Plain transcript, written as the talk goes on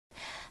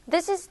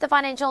This is the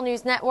Financial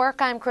News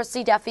Network. I'm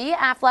Christy Duffy.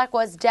 Aflac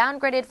was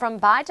downgraded from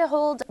buy to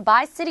hold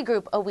by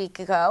Citigroup a week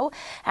ago.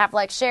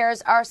 Aflac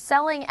shares are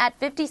selling at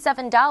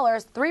 $57,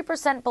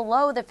 3%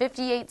 below the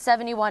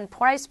 $58.71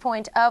 price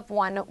point of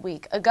 1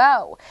 week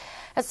ago.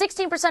 A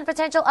 16%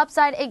 potential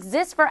upside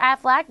exists for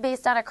Aflac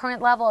based on a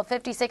current level of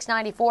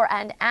 $56.94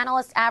 and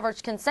analyst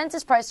average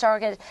consensus price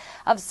target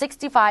of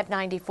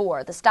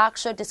 $65.94. The stock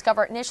should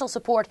discover initial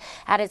support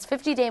at its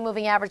 50-day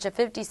moving average of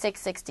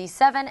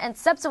 $56.67 and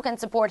subsequent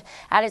support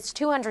at its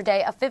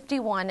 200-day of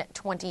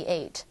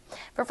 $51.28.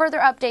 For further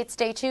updates,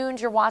 stay tuned.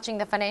 You're watching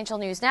the Financial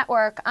News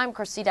Network. I'm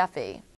Christy Duffy.